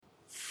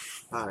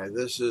Hi,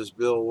 this is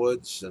Bill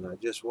Woods, and I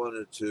just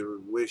wanted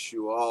to wish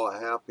you all a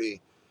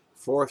happy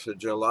 4th of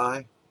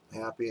July,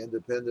 happy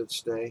Independence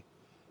Day,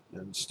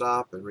 and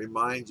stop and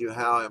remind you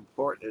how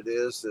important it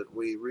is that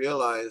we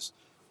realize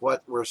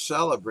what we're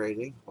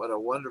celebrating, what a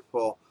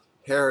wonderful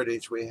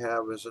heritage we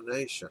have as a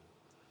nation.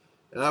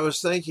 And I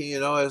was thinking,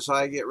 as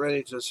I get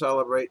ready to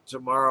celebrate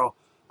tomorrow,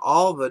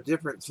 all the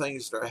different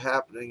things that are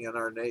happening in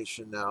our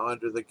nation now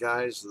under the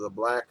guise of the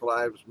Black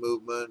Lives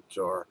Movement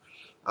or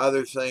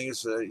other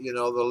things that,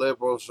 the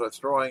liberals are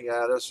throwing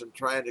at us and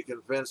trying to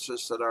convince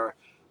us that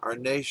our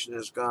nation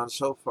has gone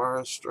so far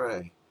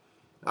astray.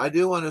 I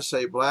do want to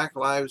say Black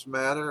Lives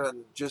Matter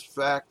and just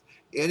fact,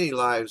 any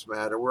lives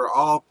matter. We're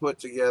all put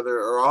together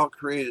or all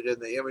created in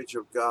the image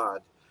of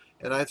God.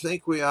 And I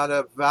think we ought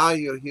to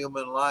value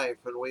human life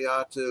and we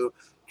ought to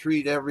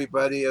treat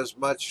everybody as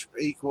much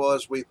equal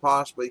as we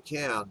possibly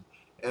can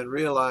and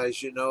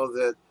realize,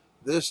 that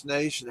this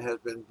nation has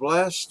been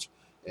blessed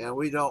and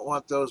we don't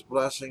want those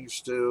blessings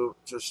to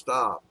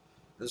stop.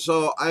 And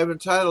so I've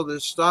entitled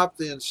this Stop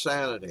the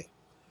Insanity.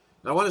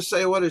 I want to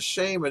say what a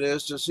shame it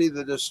is to see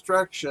the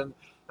destruction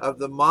of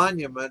the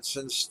monuments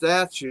and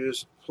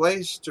statues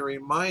placed to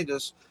remind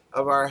us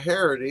of our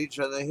heritage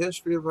and the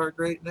history of our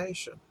great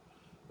nation.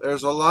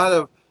 There's a lot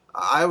of,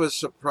 I was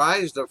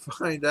surprised to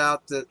find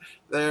out that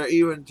they're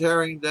even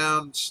tearing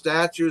down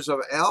statues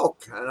of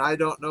elk, and I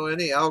don't know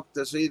any elk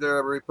that's either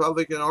a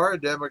Republican or a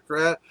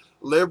Democrat,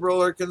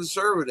 liberal or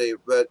conservative,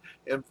 but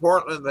in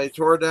Portland they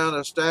tore down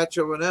a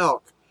statue of an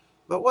elk.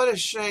 But what a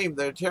shame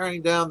they're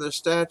tearing down the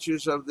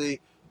statues of the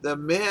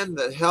men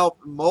that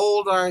helped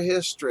mold our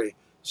history.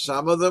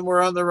 Some of them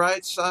were on the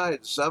right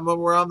side, some of them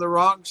were on the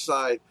wrong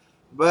side,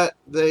 but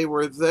they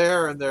were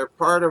there and they're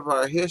part of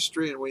our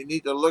history, and we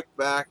need to look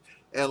back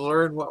and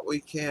learn what we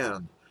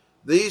can.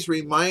 These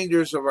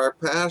reminders of our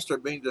past are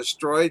being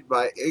destroyed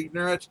by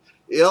ignorant,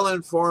 ill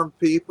informed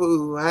people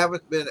who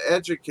haven't been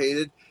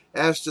educated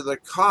as to the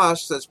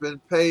cost that's been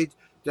paid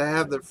to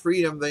have the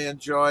freedom they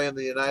enjoy in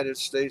the United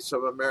States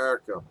of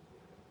America.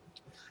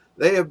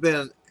 They have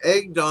been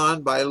egged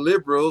on by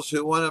liberals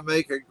who want to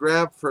make a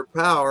grab for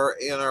power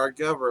in our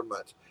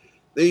government.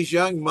 These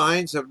young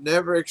minds have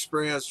never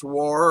experienced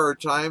war or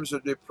times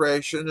of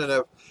depression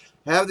and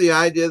have the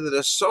idea that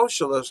a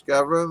socialist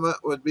government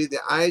would be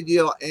the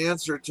ideal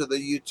answer to the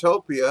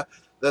utopia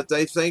that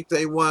they think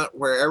they want,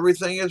 where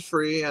everything is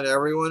free and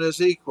everyone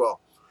is equal.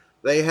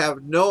 They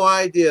have no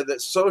idea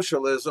that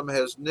socialism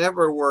has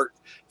never worked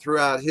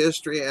throughout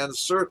history and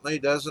certainly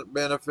doesn't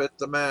benefit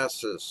the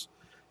masses.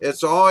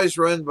 It's always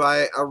run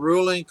by a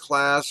ruling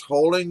class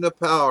holding the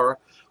power,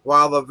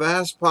 while the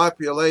vast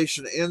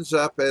population ends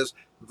up as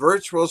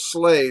virtual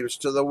slaves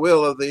to the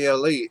will of the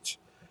elite.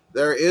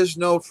 There is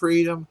no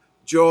freedom,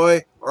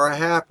 joy, or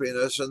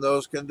happiness in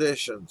those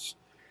conditions.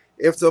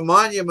 If the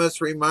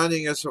monuments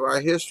reminding us of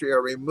our history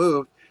are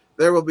removed,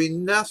 there will be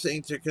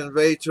nothing to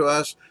convey to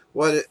us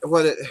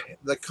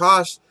the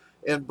cost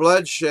in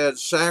bloodshed,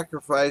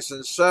 sacrifice,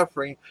 and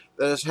suffering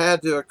that has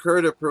had to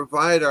occur to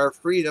provide our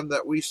freedom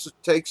that we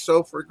take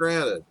so for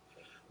granted.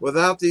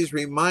 Without these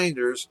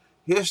reminders,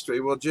 history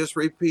will just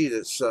repeat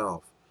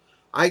itself.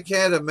 I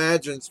can't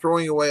imagine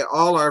throwing away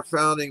all our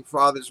founding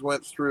fathers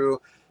went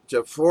through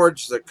to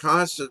forge the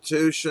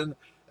Constitution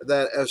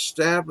that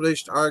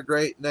established our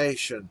great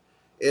nation.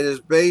 It is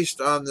based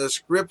on the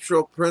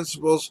scriptural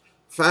principles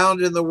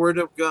found in the Word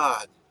of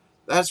God.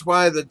 That's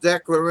why the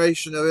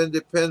Declaration of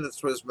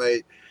Independence was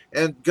made.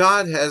 And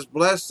God has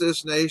blessed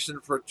this nation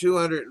for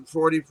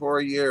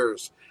 244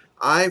 years.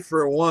 I,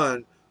 for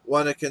one,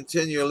 want to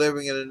continue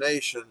living in a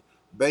nation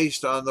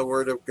based on the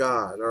Word of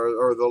God,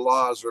 or the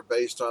laws are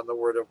based on the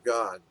Word of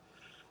God.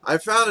 I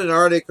found an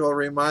article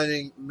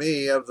reminding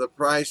me of the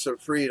price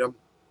of freedom,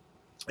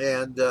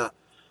 and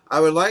I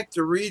would like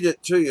to read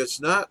it to you.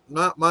 It's not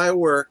my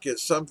work,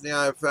 it's something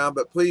I have found,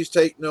 but please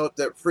take note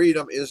that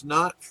freedom is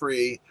not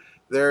free.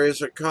 There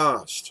is a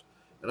cost.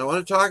 And I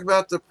want to talk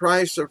about the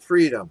price of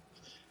freedom.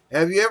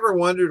 Have you ever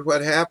wondered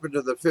what happened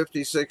to the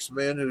 56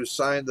 men who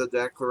signed the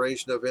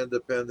Declaration of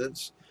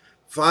Independence?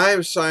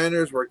 5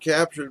 signers were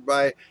captured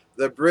by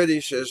the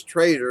British as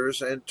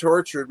traitors and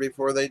tortured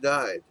before they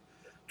died.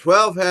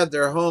 12 had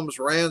their homes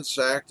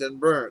ransacked and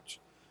burnt.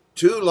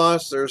 2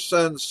 lost their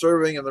sons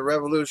serving in the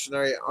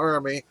Revolutionary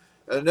Army.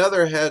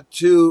 Another had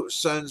 2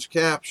 sons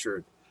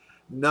captured.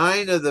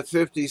 9 of the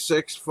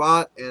 56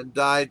 fought and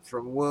died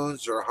from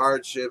wounds or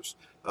hardships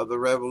of the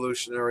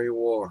Revolutionary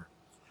War.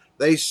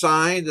 They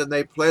signed and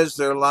they pledged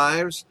their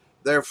lives,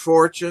 their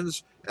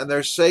fortunes, and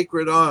their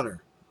sacred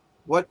honor.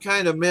 What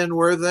kind of men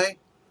were they?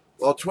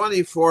 Well,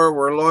 24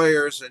 were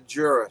lawyers and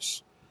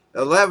jurists.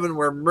 11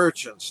 were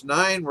merchants.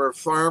 9 were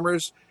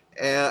farmers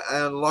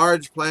and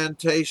large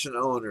plantation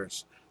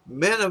owners.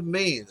 Men of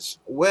means,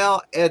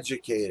 well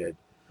educated.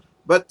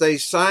 But they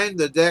signed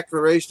the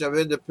Declaration of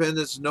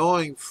Independence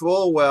knowing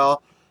full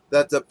well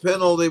that the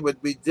penalty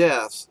would be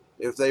death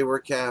if they were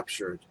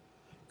captured.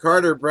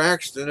 Carter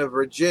Braxton of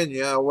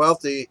Virginia, a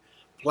wealthy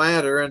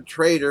planter and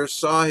trader,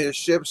 saw his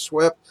ship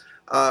swept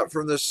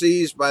from the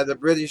seas by the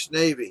British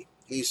Navy.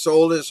 He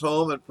sold his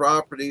home and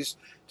properties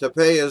to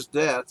pay his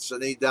debts,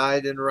 and he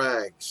died in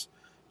rags.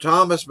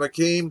 Thomas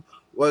McKean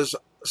was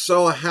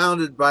so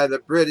hounded by the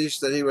British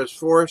that he was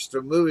forced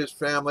to move his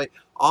family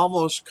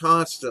almost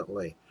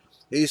constantly.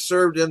 He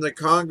served in the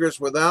Congress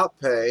without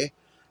pay,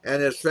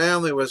 and his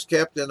family was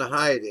kept in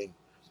hiding.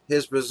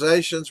 His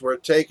possessions were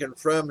taken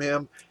from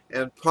him,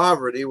 and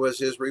poverty was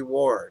his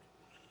reward.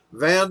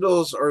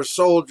 Vandals or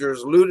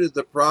soldiers looted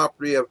the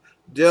property of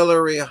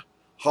Dillery,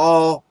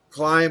 Hall,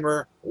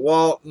 Clymer,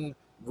 Walton,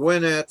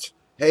 Gwinnett,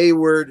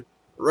 Hayward,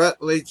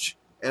 Rutledge,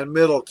 and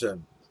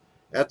Middleton.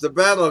 At the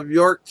Battle of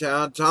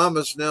Yorktown,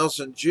 Thomas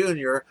Nelson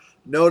Jr.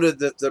 noted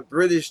that the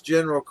British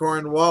General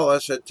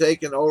Cornwallis had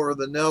taken over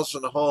the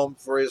Nelson home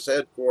for his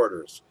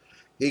headquarters.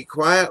 He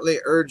quietly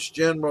urged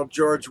General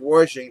George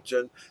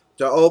Washington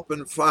to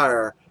open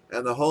fire,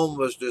 and the home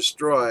was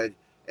destroyed,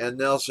 and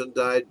Nelson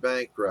died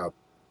bankrupt.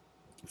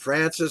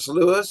 Francis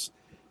Lewis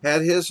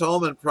had his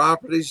home and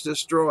properties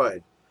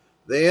destroyed.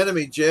 The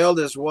enemy jailed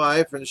his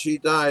wife, and she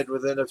died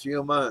within a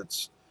few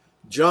months.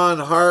 John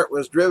Hart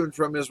was driven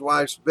from his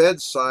wife's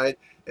bedside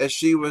as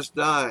she was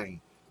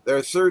dying.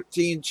 Their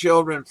 13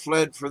 children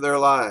fled for their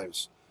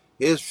lives.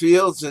 His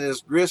fields and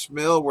his grist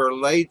mill were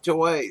laid to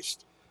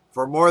waste.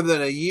 For more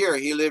than a year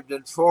he lived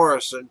in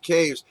forests and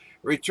caves,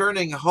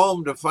 returning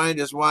home to find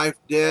his wife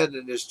dead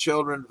and his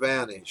children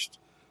vanished.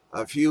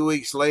 A few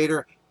weeks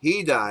later,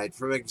 he died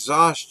from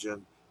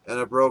exhaustion and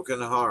a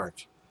broken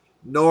heart.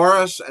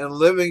 Norris and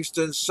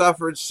Livingston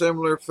suffered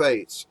similar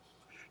fates.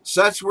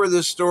 Such were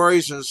the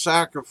stories and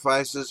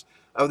sacrifices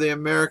of the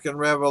American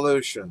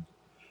Revolution.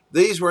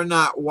 These were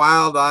not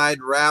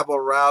wild-eyed,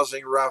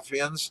 rabble-rousing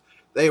ruffians.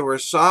 They were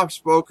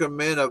soft-spoken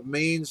men of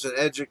means and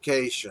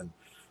education.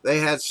 They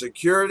had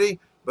security,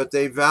 but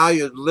they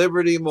valued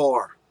liberty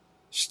more.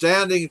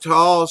 Standing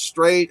tall,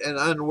 straight, and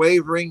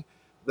unwavering,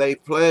 they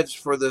pledged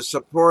for the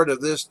support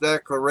of this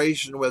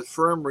declaration with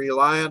firm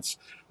reliance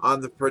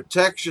on the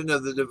protection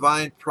of the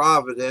divine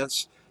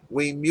providence.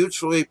 We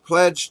mutually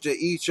pledge to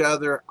each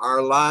other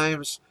our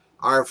lives,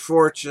 our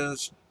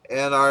fortunes,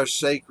 and our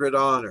sacred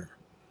honor.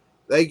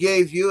 They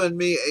gave you and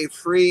me a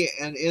free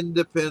and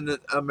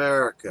independent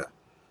America.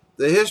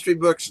 The history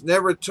books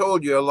never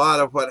told you a lot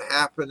of what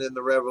happened in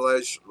the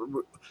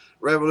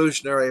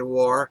Revolutionary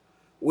War.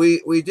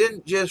 We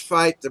didn't just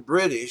fight the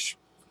British.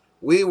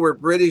 We were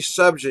British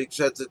subjects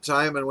at the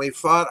time, and we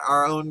fought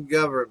our own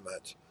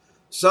government.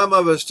 Some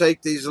of us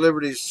take these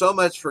liberties so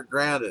much for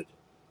granted.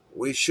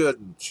 We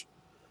shouldn't.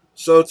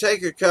 So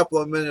take a couple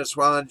of minutes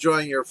while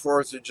enjoying your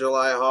 4th of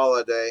July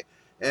holiday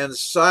and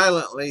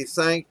silently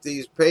thank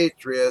these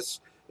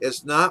patriots.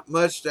 It's not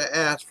much to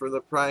ask for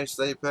the price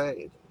they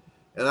paid.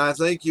 And I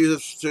think you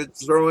should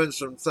throw in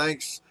some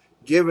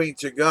thanksgiving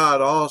to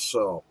God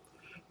also.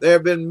 There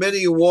have been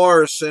many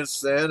wars since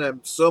then and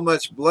so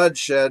much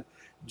bloodshed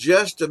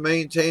just to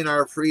maintain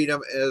our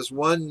freedom as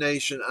one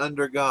nation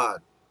under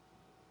God.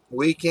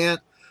 We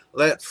can't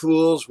let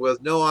fools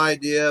with no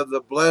idea of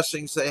the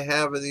blessings they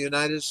have in the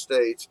United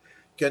States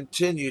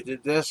continue to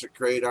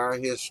desecrate our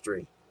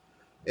history.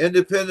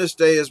 Independence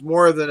Day is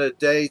more than a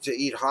day to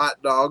eat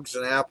hot dogs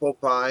and apple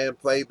pie and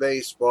play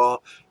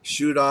baseball,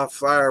 shoot off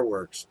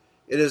fireworks.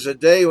 It is a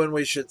day when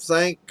we should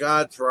thank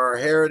God for our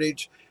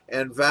heritage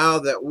and vow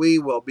that we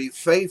will be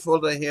faithful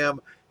to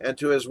Him and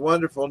to His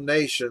wonderful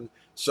nation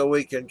so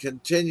we can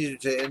continue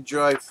to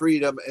enjoy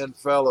freedom and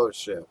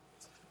fellowship.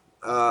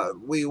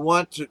 We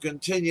want to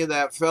continue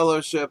that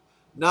fellowship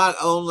not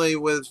only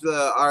with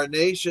our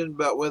nation,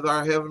 but with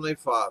our Heavenly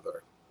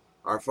Father,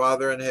 our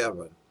Father in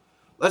heaven.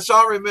 Let's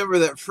all remember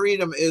that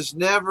freedom is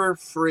never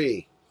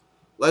free.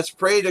 Let's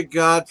pray to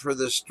God for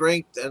the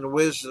strength and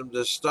wisdom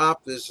to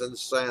stop this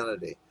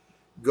insanity.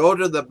 Go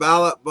to the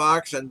ballot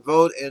box and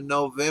vote in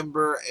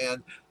November,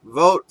 and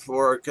vote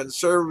for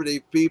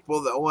conservative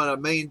people that want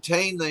to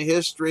maintain the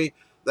history,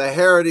 the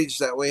heritage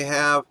that we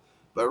have.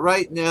 But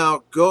right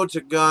now, go to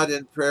God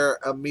in prayer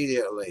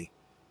immediately.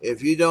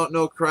 If you don't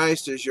know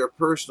Christ as your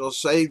personal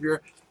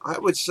Savior, I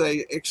would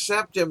say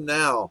accept Him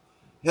now.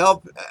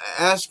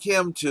 Ask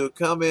Him to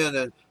come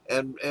in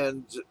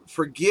and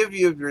forgive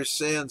you of your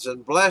sins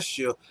and bless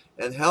you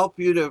and help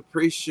you to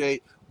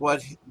appreciate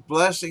what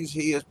blessings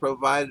He has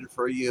provided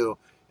for you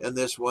in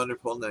this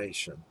wonderful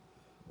nation.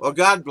 Well,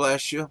 God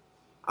bless you.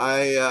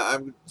 I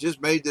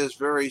just made this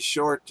very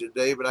short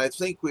today, but I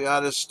think we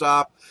ought to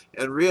stop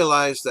and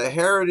realize the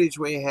heritage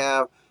we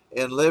have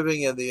in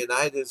living in the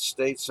United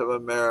States of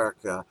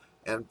America,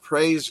 and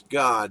praise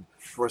God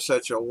for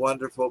such a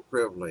wonderful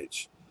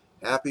privilege.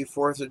 Happy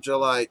 4th of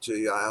July to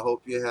you. I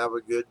hope you have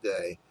a good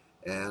day,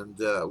 and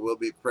we'll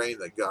be praying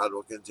that God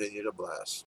will continue to bless.